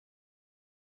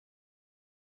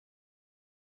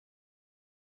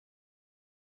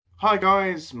Hi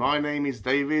guys, my name is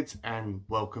David and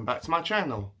welcome back to my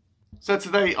channel. So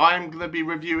today I am going to be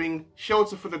reviewing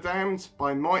Shelter for the Damned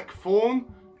by Mike Thorn.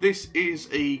 This is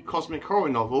a cosmic horror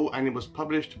novel and it was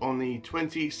published on the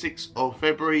 26th of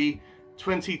February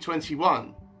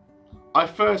 2021. I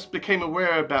first became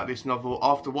aware about this novel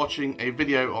after watching a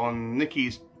video on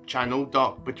Nikki's channel,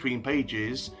 Dark Between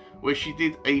Pages, where she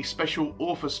did a special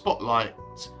author spotlight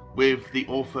with the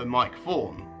author Mike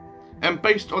Thorn. And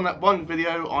based on that one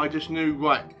video, I just knew,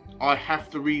 right, I have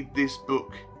to read this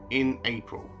book in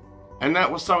April. And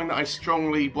that was something that I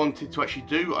strongly wanted to actually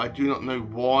do. I do not know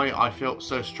why I felt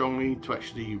so strongly to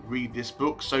actually read this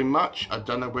book so much. I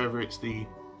don't know whether it's the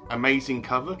amazing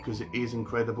cover, because it is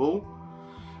incredible.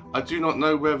 I do not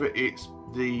know whether it's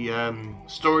the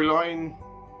storyline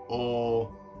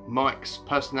or Mike's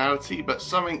personality, but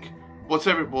something,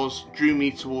 whatever it was, drew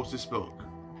me towards this book.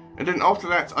 And then after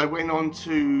that I went on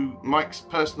to Mike's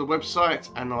personal website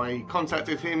and I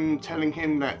contacted him, telling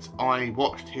him that I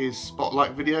watched his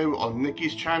spotlight video on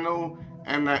Nikki's channel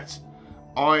and that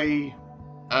I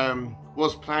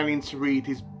was planning to read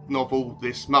his novel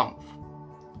this month.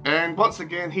 And once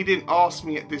again, he didn't ask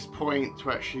me at this point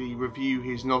to actually review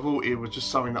his novel, it was just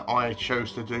something that I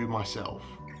chose to do myself.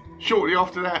 Shortly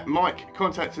after that, Mike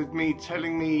contacted me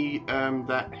telling me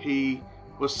that he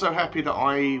was so happy that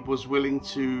I was willing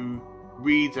to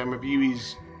read and review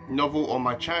his novel on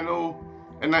my channel,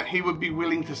 and that he would be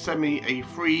willing to send me a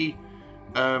free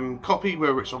copy,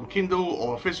 whether it's on Kindle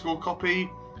or a physical copy.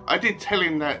 I did tell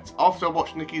him that after I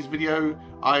watched Nikki's video,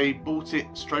 I bought it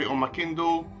straight on my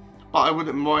Kindle, but I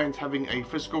wouldn't mind having a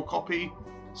physical copy.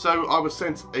 So I was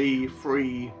sent a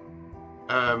free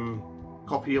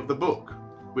copy of the book,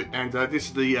 and this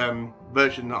is the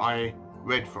version that I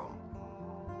read from.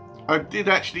 I did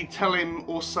actually tell him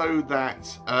also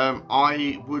that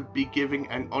I would be giving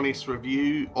an honest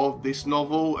review of this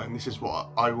novel, and this is what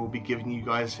I will be giving you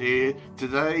guys here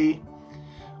today.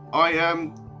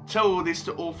 I tell all this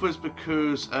to authors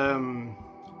because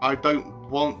I don't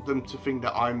want them to think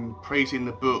that I'm praising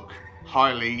the book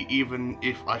highly even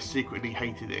if I secretly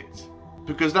hated it,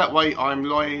 because that way I'm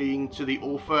lying to the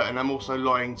author and I'm also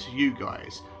lying to you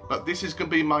guys. But this is going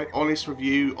to be my honest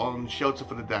review on Shelter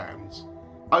for the Damned.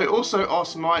 I also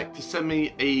asked Mike to send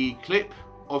me a clip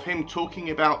of him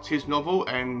talking about his novel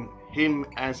and him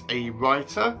as a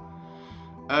writer,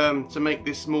 to make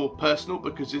this more personal,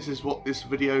 because this is what this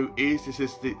video is.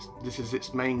 This is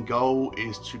its main goal,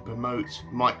 is to promote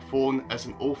Mike Thorn as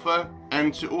an author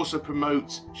and to also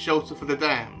promote Shelter for the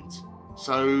Damned.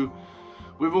 So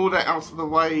with all that out of the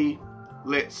way,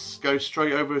 let's go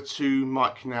straight over to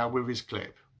Mike now with his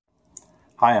clip.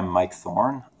 Hi, I'm Mike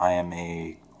Thorn. I am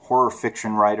a horror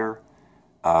fiction writer,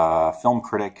 film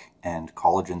critic, and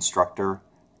college instructor,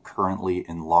 currently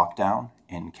in lockdown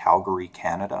in Calgary,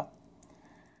 Canada.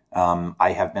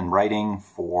 I have been writing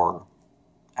for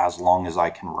as long as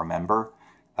I can remember.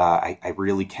 I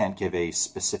really can't give a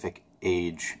specific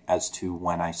age as to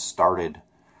when I started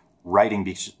writing,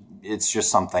 because it's just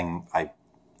something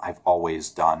I've always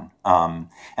done.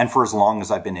 And for as long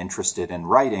as I've been interested in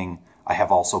writing, I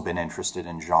have also been interested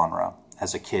in genre.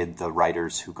 As a kid, the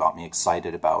writers who got me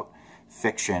excited about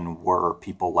fiction were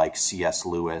people like C.S.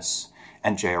 Lewis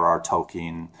and J.R.R.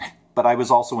 Tolkien, but I was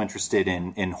also interested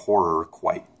in horror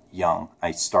quite young.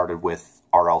 I started with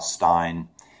R.L. Stine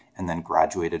and then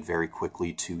graduated very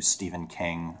quickly to Stephen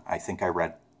King. I think I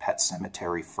read Pet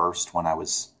Sematary first when I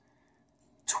was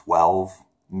 12,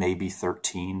 maybe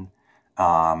 13,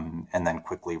 and then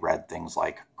quickly read things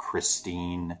like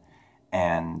Christine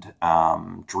and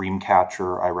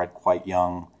Dreamcatcher I read quite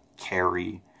young,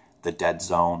 Carrie, The Dead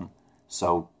Zone.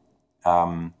 So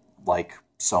like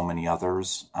so many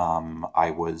others,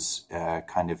 I was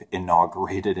kind of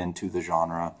inaugurated into the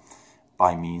genre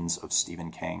by means of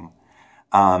Stephen King.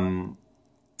 Yeah,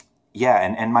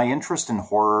 and my interest in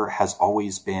horror has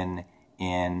always been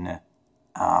in,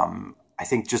 I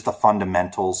think, just the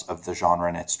fundamentals of the genre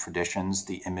and its traditions,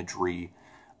 the imagery,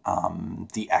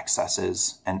 the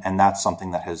excesses, and that's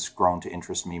something that has grown to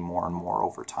interest me more and more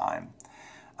over time.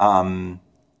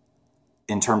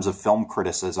 In terms of film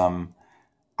criticism,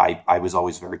 I was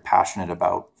always very passionate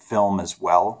about film as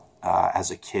well. As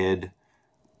a kid,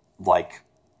 like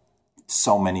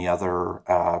so many other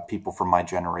people from my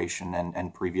generation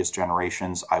and previous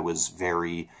generations, I was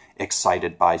very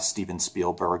excited by Steven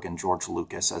Spielberg and George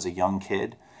Lucas as a young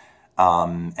kid.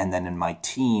 And then in my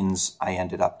teens, I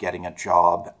ended up getting a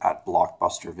job at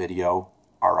Blockbuster Video,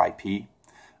 RIP.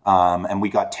 And we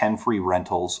got 10 free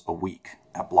rentals a week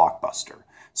at Blockbuster.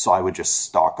 So I would just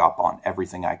stock up on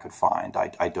everything I could find.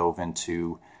 I dove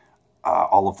into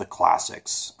all of the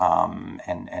classics,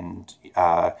 and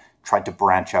tried to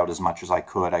branch out as much as I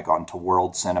could. I got into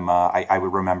world cinema. I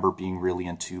would remember being really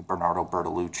into Bernardo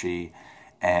Bertolucci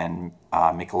and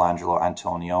Michelangelo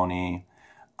Antonioni.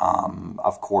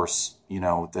 Of course, you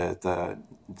know,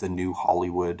 the new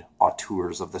Hollywood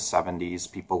auteurs of the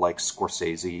 70s, people like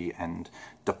Scorsese and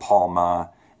De Palma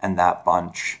and that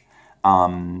bunch.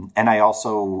 And I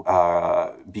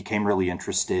also became really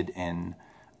interested in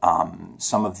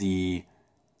some of the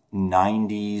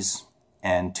 90s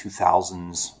and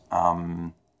 2000s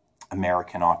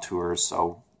American auteurs,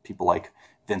 so people like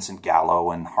Vincent Gallo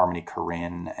and Harmony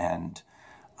Korine and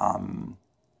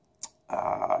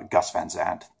Gus Van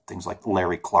Sant. Things like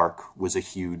Larry Clark was a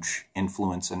huge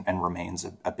influence and remains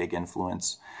a big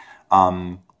influence.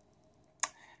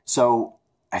 So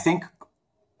I think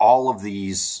all of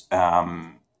these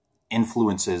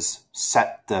influences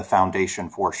set the foundation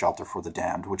for Shelter for the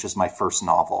Damned, which is my first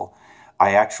novel.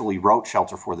 I actually wrote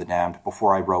Shelter for the Damned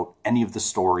before I wrote any of the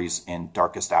stories in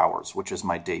Darkest Hours, which is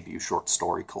my debut short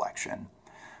story collection.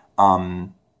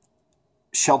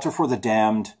 Shelter for the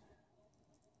Damned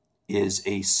is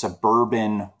a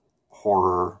suburban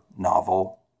horror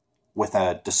novel with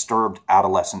a disturbed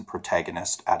adolescent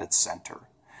protagonist at its center.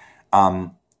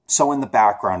 So in the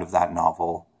background of that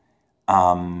novel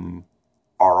are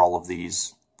all of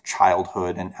these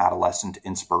childhood and adolescent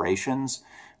inspirations.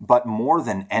 But more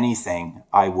than anything,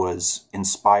 I was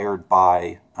inspired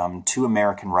by two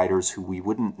American writers who we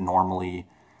wouldn't normally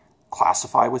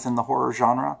classify within the horror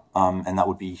genre, and that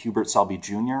would be Hubert Selby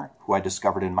Jr., who I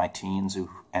discovered in my teens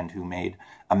and who made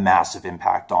a massive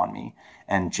impact on me,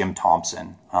 and Jim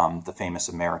Thompson, the famous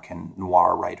American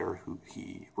noir writer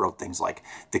he wrote things like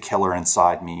The Killer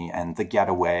Inside Me and The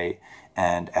Getaway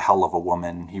and A Hell of a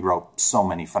Woman. He wrote so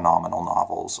many phenomenal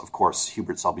novels. Of course,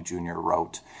 Hubert Selby Jr.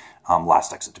 wrote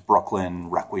Last Exit to Brooklyn,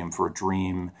 Requiem for a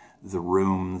Dream, The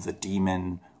Room, The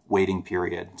Demon, Waiting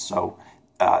Period. So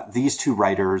these two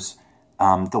writers,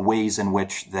 the ways in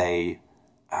which they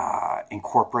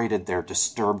incorporated their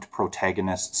disturbed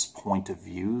protagonists' point of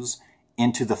views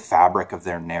into the fabric of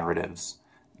their narratives,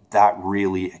 that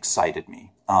really excited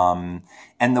me. And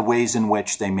the ways in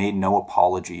which they made no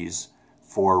apologies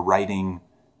for writing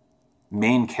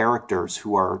main characters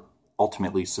who are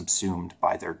ultimately subsumed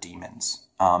by their demons.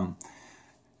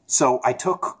 So I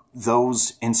took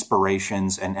those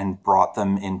inspirations and brought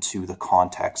them into the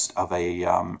context of a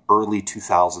early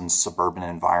 2000s suburban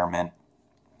environment.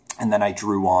 And then I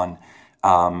drew on,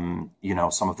 you know,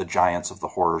 some of the giants of the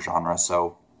horror genre.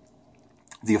 So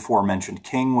the aforementioned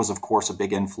King was, of course, a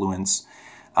big influence.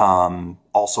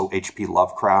 Also H.P.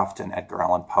 Lovecraft and Edgar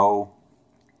Allan Poe.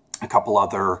 A couple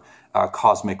other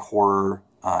cosmic horror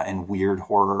and weird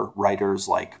horror writers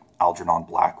like Algernon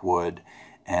Blackwood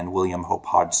and William Hope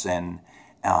Hodgson,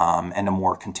 and a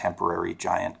more contemporary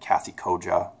giant, Kathy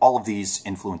Koja. All of these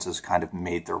influences kind of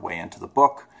made their way into the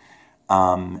book.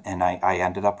 And I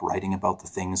ended up writing about the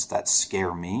things that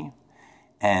scare me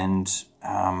and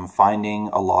finding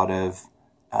a lot of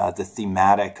the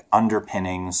thematic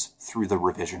underpinnings through the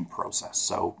revision process.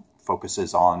 So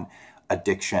focuses on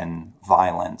addiction,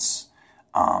 violence,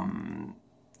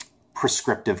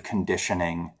 prescriptive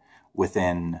conditioning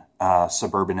within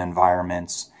suburban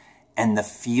environments, and the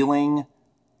feeling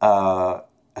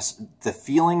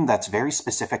that's very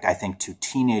specific, I think, to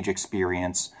teenage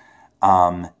experience,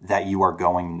 that you are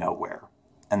going nowhere,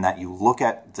 and that you look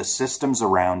at the systems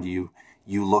around you,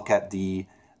 you look at the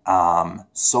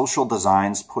social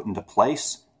designs put into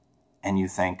place, and you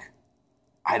think,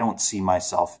 I don't see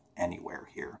myself anywhere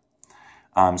here.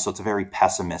 So it's a very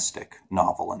pessimistic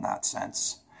novel in that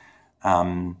sense.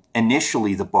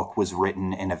 Initially, the book was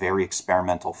written in a very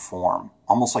experimental form,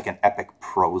 almost like an epic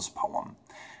prose poem.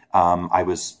 I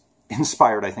was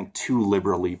inspired, I think, too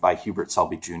liberally by Hubert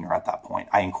Selby Jr. at that point.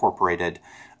 I incorporated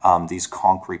these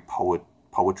concrete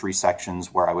poetry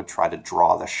sections where I would try to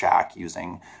draw the shack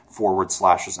using forward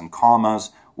slashes and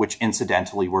commas, which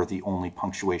incidentally were the only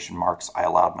punctuation marks I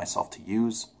allowed myself to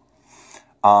use.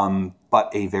 But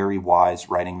a very wise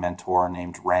writing mentor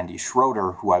named Randy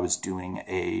Schroeder, who I was doing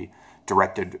a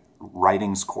directed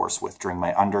writings course with during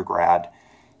my undergrad,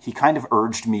 he kind of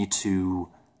urged me to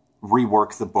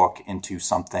rework the book into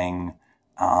something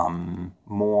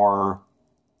more,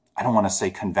 I don't want to say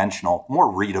conventional,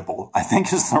 more readable, I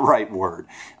think is the right word.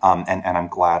 And I'm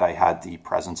glad I had the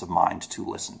presence of mind to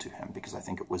listen to him, because I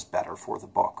think it was better for the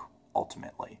book,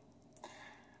 ultimately.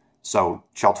 So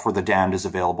Shelter for the Damned is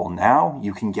available now.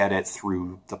 You can get it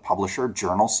through the publisher,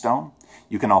 Journalstone.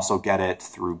 You can also get it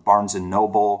through Barnes &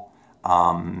 Noble,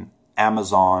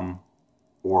 Amazon,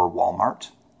 or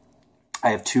Walmart. I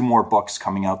have 2 more books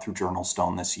coming out through Journal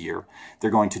Stone this year.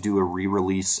 They're going to do a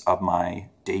re-release of my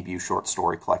debut short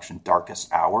story collection,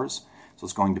 Darkest Hours. So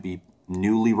it's going to be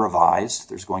newly revised.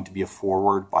 There's going to be a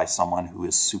foreword by someone who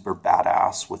is super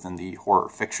badass within the horror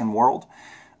fiction world.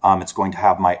 It's going to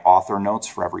have my author notes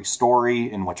for every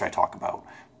story, in which I talk about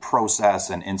process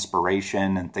and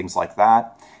inspiration and things like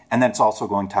that. And then it's also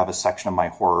going to have a section of my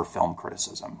horror film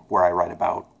criticism, where I write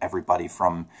about everybody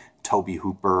from Tobe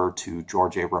Hooper to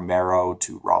George A. Romero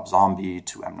to Rob Zombie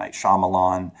to M. Night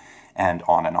Shyamalan, and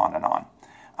on and on and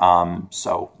on.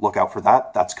 So look out for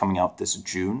that. That's coming out this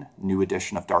June, new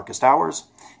edition of Darkest Hours.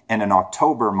 And in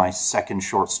October, my second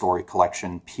short story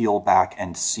collection, Peel Back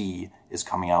and See, is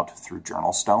coming out through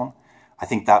Journal Stone. I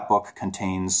think that book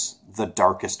contains the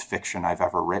darkest fiction I've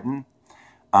ever written.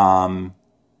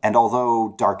 And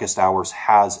although Darkest Hours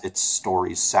has its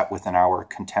stories set within our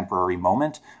contemporary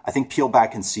moment, I think Peel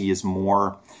Back and See is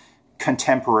more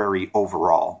contemporary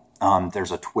overall.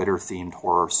 There's a Twitter-themed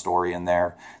horror story in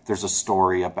there. There's a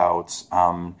story about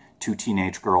 2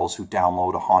 teenage girls who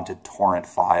download a haunted torrent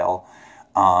file.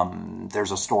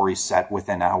 There's a story set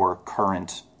within our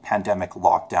current pandemic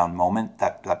lockdown moment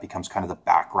that becomes kind of the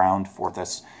background for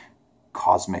this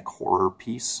cosmic horror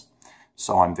piece.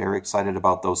 So I'm very excited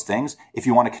about those things. If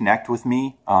you want to connect with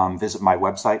me, visit my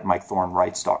website,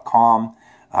 MikeThornWrites.com.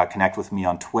 Connect with me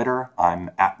on Twitter. I'm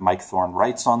at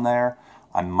MikeThornWrites on there.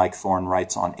 I'm Mike Thorn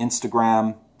Writes on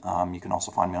Instagram. You can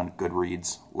also find me on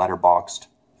Goodreads, Letterboxd,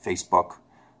 Facebook.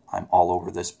 I'm all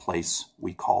over this place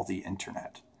we call the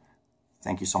internet.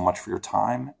 Thank you so much for your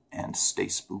time, and stay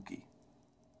spooky.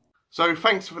 So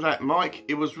thanks for that, Mike.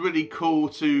 It was really cool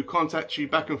to contact you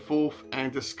back and forth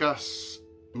and discuss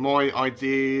my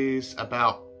ideas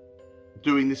about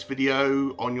doing this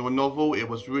video on your novel. It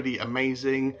was really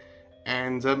amazing.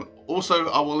 And also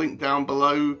I will link down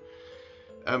below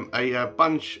a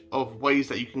bunch of ways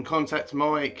that you can contact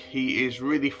Mike. He is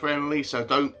really friendly, so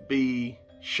don't be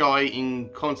shy in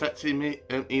contacting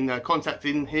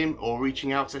him or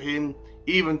reaching out to him.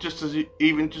 Even just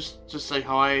to say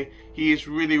hi. He is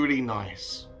really, really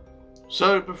nice.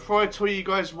 So before I tell you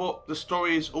guys what the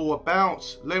story is all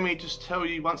about, let me just tell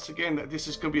you once again that this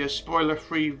is going to be a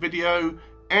spoiler-free video,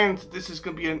 and this is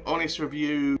going to be an honest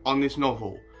review on this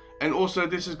novel. And also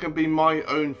this is going to be my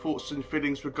own thoughts and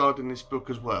feelings regarding this book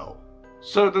as well.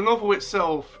 So the novel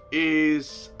itself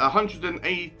is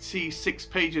 186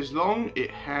 pages long.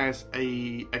 It has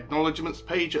a acknowledgements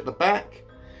page at the back,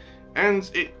 and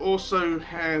it also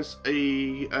has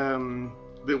a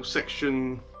little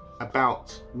section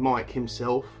about Mike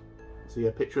himself. See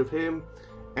a picture of him,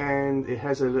 and it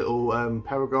has a little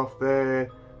paragraph there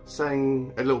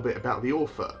saying a little bit about the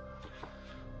author.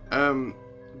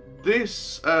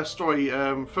 This story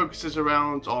focuses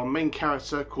around our main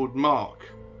character called Mark,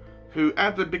 who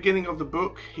at the beginning of the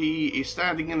book, he is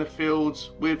standing in the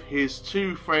fields with his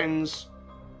 2 friends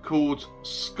called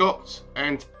Scott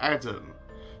and Adam.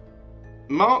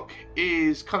 Mark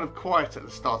is kind of quiet at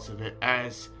the start of it,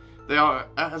 as they are,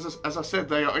 as I said,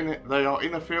 they are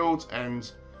in a field,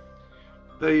 and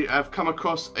they have come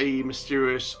across a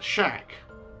mysterious shack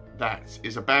that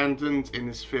is abandoned in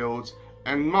this field,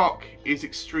 and Mark is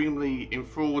extremely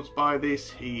enthralled by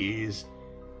this. He is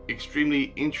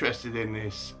extremely interested in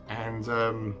this, and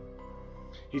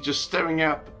he's just staring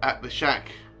up at the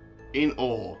shack in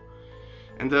awe.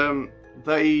 And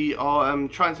they are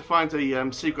trying to find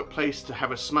a secret place to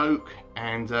have a smoke,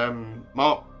 and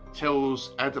Mark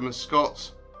tells Adam and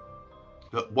Scott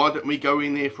that why don't we go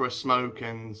in there for a smoke,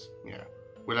 and yeah,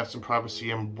 we'll have some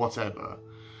privacy and whatever.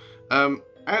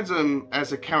 Adam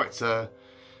as a character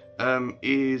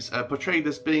is portrayed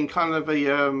as being kind of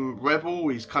a rebel.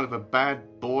 He's kind of a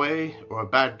bad boy or a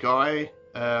bad guy.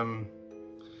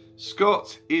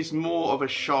 Scott is more of a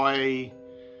shy,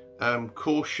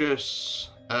 cautious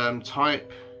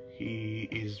type. He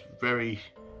is very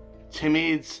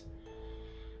timid,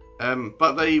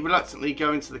 but they reluctantly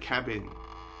go into the cabin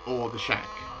or the shack.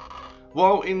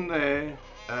 While in there,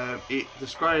 it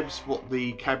describes what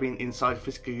the cabin inside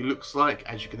physically looks like.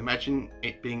 As you can imagine,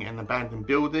 it being an abandoned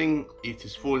building, it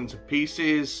is falling to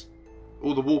pieces.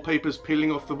 All the wallpaper's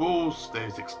peeling off the walls.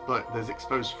 There's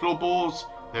exposed floorboards.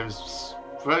 There's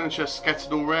furniture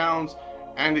scattered all around,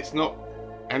 and it's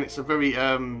a very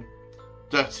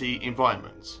dirty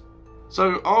environment.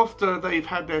 So after they've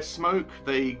had their smoke,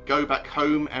 they go back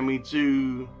home, and we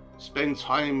do spend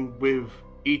time with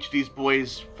each of these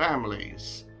boys'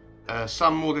 families.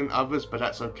 Some more than others, but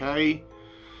that's okay.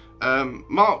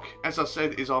 Mark, as I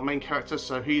said, is our main character,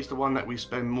 so he's the one that we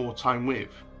spend more time with.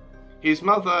 His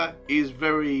mother is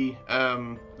very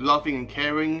loving and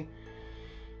caring.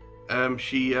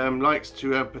 She likes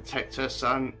to protect her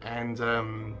son,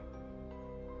 and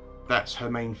that's her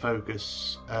main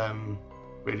focus.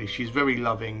 Really, she's very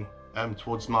loving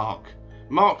towards Mark.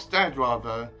 Mark's dad,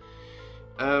 rather,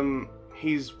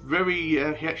 he's very,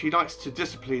 he actually likes to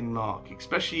discipline Mark,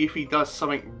 especially if he does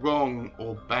something wrong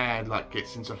or bad, like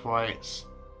gets into fights.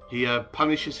 He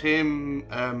punishes him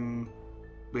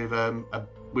with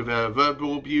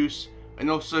verbal abuse and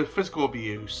also physical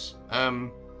abuse.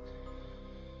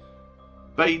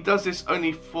 But he does this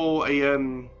only for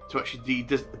to actually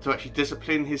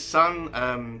discipline his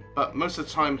son. But most of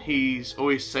the time, he's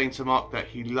always saying to Mark that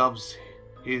he loves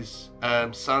his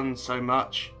son so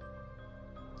much.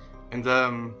 And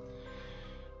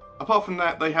apart from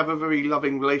that, they have a very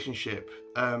loving relationship.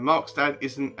 Mark's dad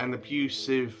isn't an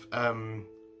abusive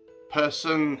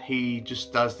person. He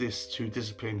just does this to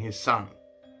discipline his son.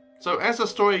 So as the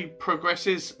story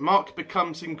progresses, Mark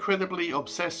becomes incredibly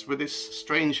obsessed with this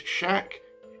strange shack.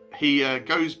 He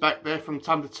goes back there from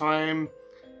time to time.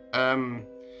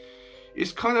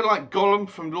 It's kind of like Gollum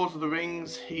from Lord of the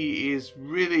Rings. He is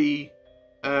really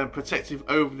protective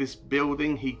over this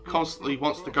building. He constantly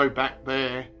wants to go back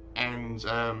there, and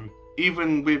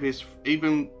even with his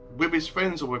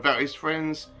friends or without his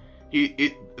friends,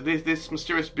 this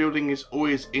mysterious building is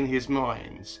always in his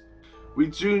mind. We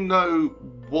do know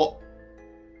what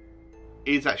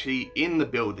is actually in the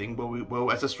building.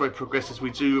 Well, as the story progresses,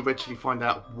 we do eventually find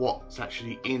out what's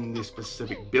actually in this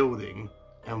specific building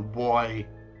and why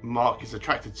Mark is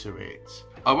attracted to it.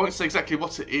 I won't say exactly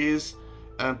what it is,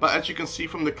 but as you can see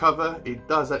from the cover, it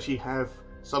does actually have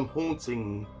some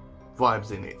haunting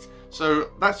vibes in it.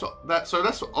 So that's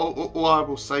all I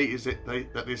will say is that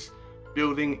this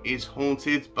building is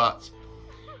haunted, but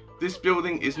this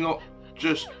building is not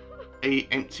just an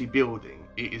empty building.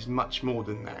 It is much more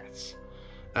than that.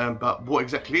 But what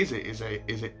exactly is it?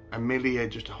 Is it merely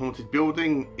just a haunted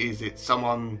building? Is it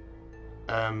someone?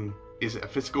 Is it a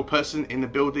physical person in the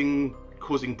building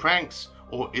causing pranks,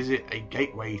 or is it a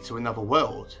gateway to another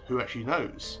world? Who actually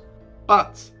knows?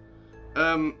 But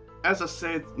as I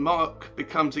said, Mark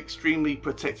becomes extremely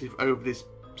protective over this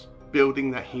building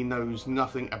that he knows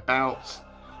nothing about,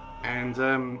 and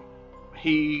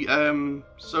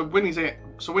so when he's at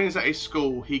his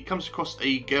school, he comes across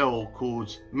a girl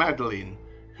called Madeline,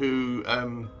 who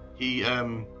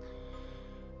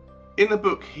in the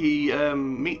book he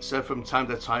meets her from time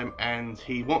to time, and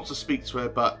he wants to speak to her,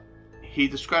 but he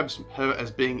describes her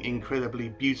as being incredibly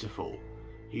beautiful.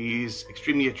 He's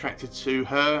extremely attracted to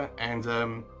her,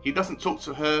 and he doesn't talk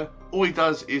to her. All he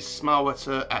does is smile at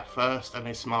her at first, and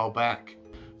they smile back.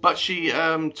 But she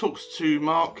talks to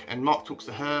Mark, and Mark talks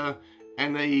to her,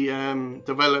 and they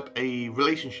develop a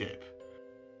relationship.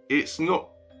 It's not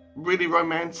really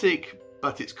romantic,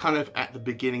 but it's kind of at the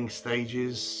beginning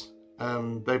stages.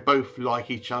 They both like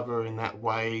each other in that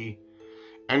way,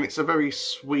 and it's a very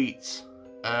sweet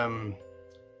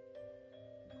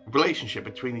relationship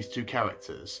between these two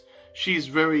characters. She's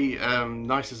very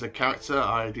nice as a character.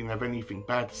 I didn't have anything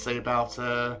bad to say about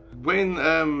her.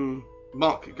 When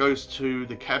Mark goes to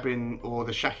the cabin or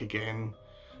the shack again,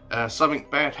 something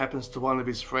bad happens to one of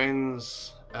his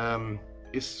friends.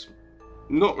 It's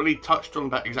not really touched on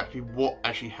about exactly what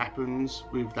actually happens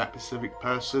with that specific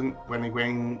person when they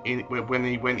went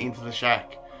into the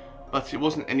shack, but it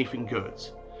wasn't anything good.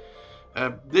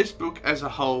 This book as a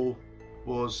whole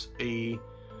was a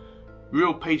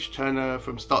real page turner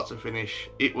from start to finish.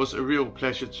 It was a real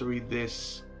pleasure to read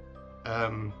this.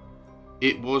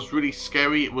 It was really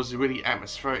scary. It was a really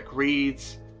atmospheric read.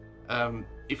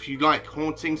 If you like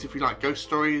hauntings, if you like ghost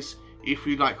stories, if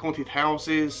you like haunted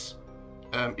houses,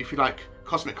 if you like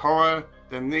cosmic horror,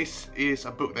 then this is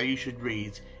a book that you should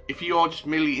read. If you are just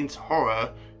merely into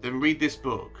horror, then read this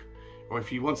book. Or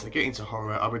if you want to get into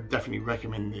horror, I would definitely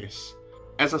recommend this.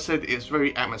 As I said, it's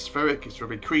very atmospheric, it's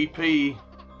very creepy,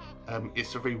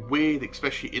 it's very weird,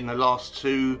 especially in the last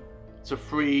two or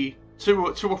three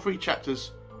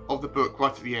chapters of the book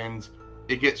right at the end.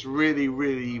 It gets really,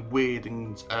 really weird,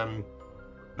 and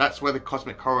that's where the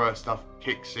cosmic horror stuff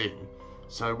kicks in.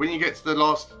 So when you get to the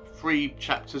last 3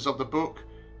 chapters of the book,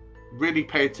 really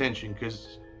pay attention,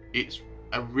 because it's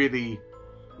a really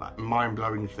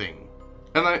mind-blowing thing.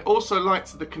 And I also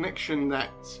liked the connection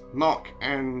that Mark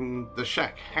and the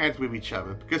shack had with each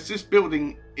other, because this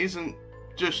building isn't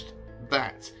just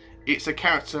that, it's a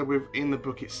character within the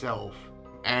book itself,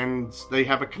 and they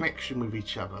have a connection with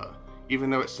each other, even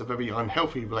though it's a very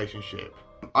unhealthy relationship.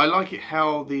 I like it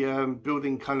how the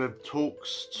building kind of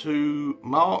talks to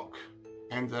Mark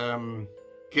and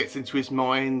gets into his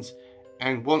mind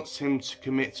and wants him to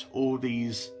commit all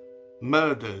these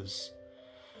murders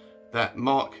that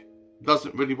Mark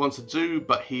doesn't really want to do,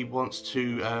 but he wants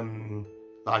to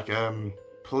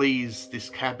please this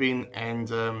cabin,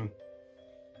 and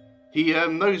he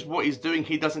knows what he's doing.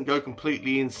 He doesn't go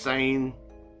completely insane,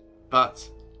 but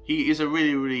he is a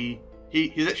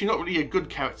he's actually not really a good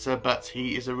character, but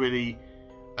he is a really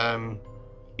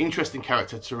interesting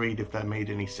character to read, if that made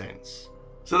any sense.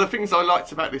 So the things I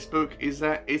liked about this book is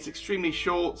that it's extremely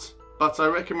short, but I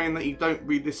recommend that you don't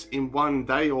read this in one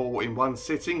day or in one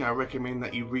sitting. I recommend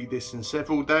that you read this in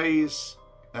several days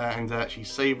and actually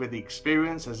savor the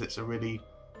experience, as it's a really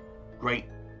great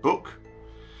book.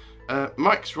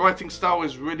 Mike's writing style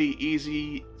is really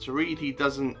easy to read. He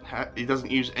doesn't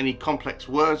use any complex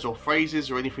words or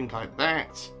phrases or anything like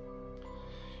that.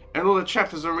 And all the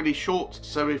chapters are really short,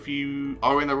 so if you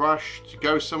are in a rush to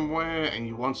go somewhere and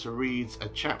you want to read a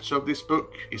chapter of this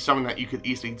book, it's something that you could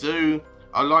easily do.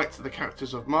 I liked the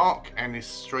characters of Mark and this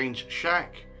strange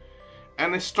shack,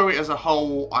 and this story as a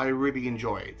whole I really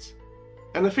enjoyed.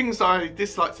 And the things I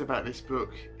disliked about this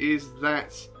book is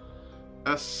that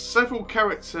several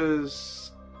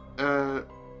characters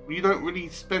you don't really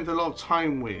spend a lot of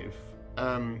time with.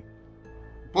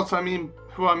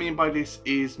 Who I mean by this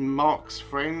is Mark's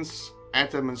friends,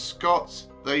 Adam and Scott.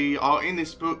 They are in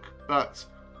this book, but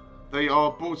they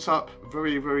are brought up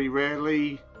very, very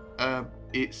rarely.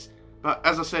 But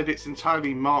as I said, it's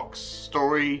entirely Mark's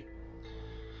story.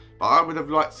 But I would have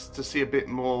liked to see a bit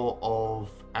more of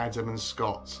Adam and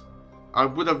Scott. I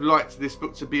would have liked this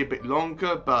book to be a bit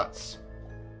longer, but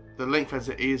the length as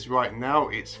it is right now,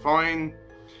 it's fine.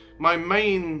 My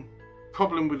main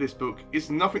problem with this book is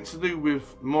nothing to do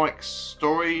with Mike's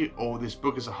story or this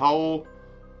book as a whole.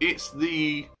 It's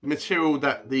the material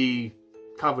that the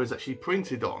cover is actually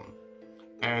printed on,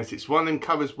 as it's one of them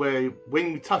covers where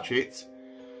when you touch it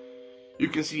you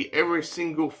can see every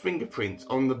single fingerprint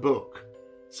on the book.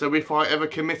 So if I ever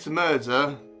commit a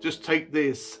murder, just take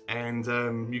this and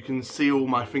you can see all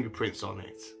my fingerprints on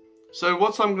it. So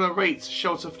what I'm going to rate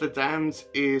Shelter for the Damned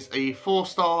is a 4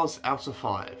 stars out of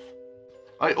 5.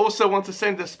 I also want to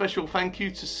send a special thank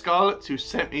you to Scarlett, who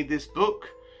sent me this book,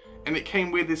 and it came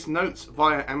with this note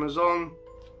via Amazon,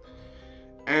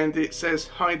 and it says,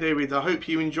 "Hi David, I hope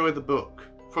you enjoy the book,"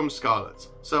 from Scarlett.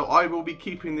 So I will be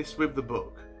keeping this with the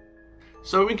book.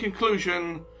 So in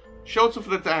conclusion, Shelter for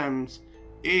the Damned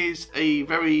is a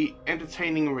very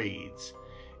entertaining read.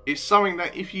 It's something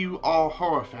that if you are a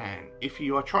horror fan, if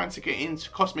you are trying to get into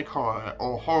cosmic horror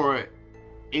or horror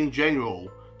in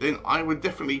general, then I would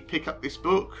definitely pick up this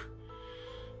book.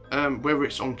 Whether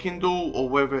it's on Kindle or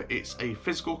whether it's a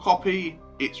physical copy,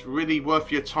 it's really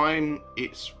worth your time.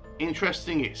 It's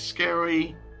interesting, it's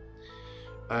scary,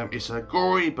 it's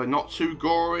gory but not too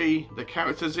gory. The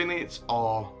characters in it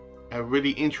are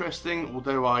really interesting,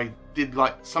 although I did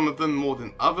like some of them more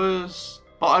than others.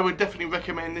 But I would definitely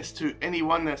recommend this to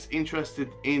anyone that's interested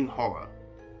in horror.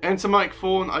 And to Mike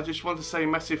Thorn, I just want to say a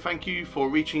massive thank you for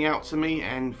reaching out to me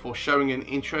and for showing an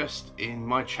interest in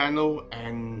my channel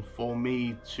and for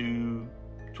me to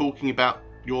talking about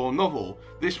your novel.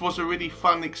 This was a really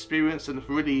fun experience and a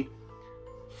really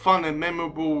fun and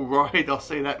memorable ride, I'll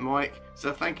say that, Mike.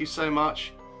 So thank you so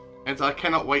much, and I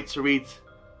cannot wait to read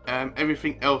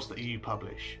everything else that you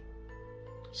publish.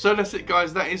 So that's it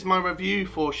guys, that is my review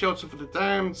for Shelter for the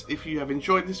Damned. If you have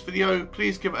enjoyed this video,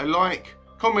 please give it a like.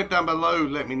 Comment down below,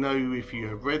 let me know if you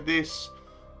have read this,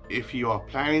 if you are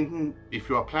planning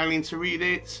to read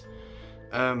it,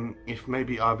 if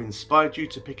maybe I've inspired you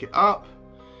to pick it up.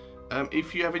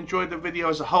 If you have enjoyed the video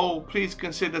as a whole, please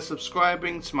consider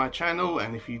subscribing to my channel,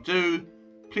 and if you do,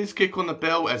 please click on the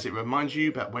bell as it reminds you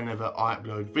about whenever I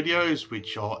upload videos,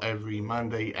 which are every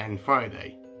Monday and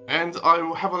Friday. And I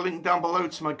will have a link down below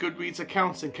to my Goodreads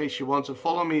account in case you want to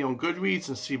follow me on Goodreads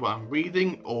and see what I'm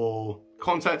reading or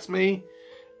contact me.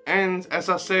 And as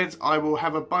I said, I will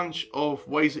have a bunch of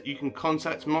ways that you can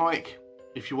contact Mike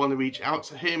if you want to reach out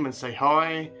to him and say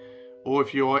hi, or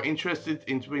if you are interested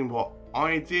in doing what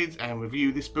I did and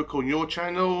review this book on your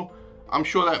channel. I'm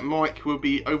sure that Mike will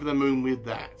be over the moon with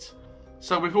that.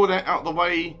 So with all that out of the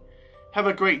way, have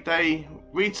a great day,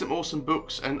 read some awesome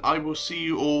books, and I will see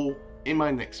you all in my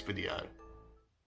next video.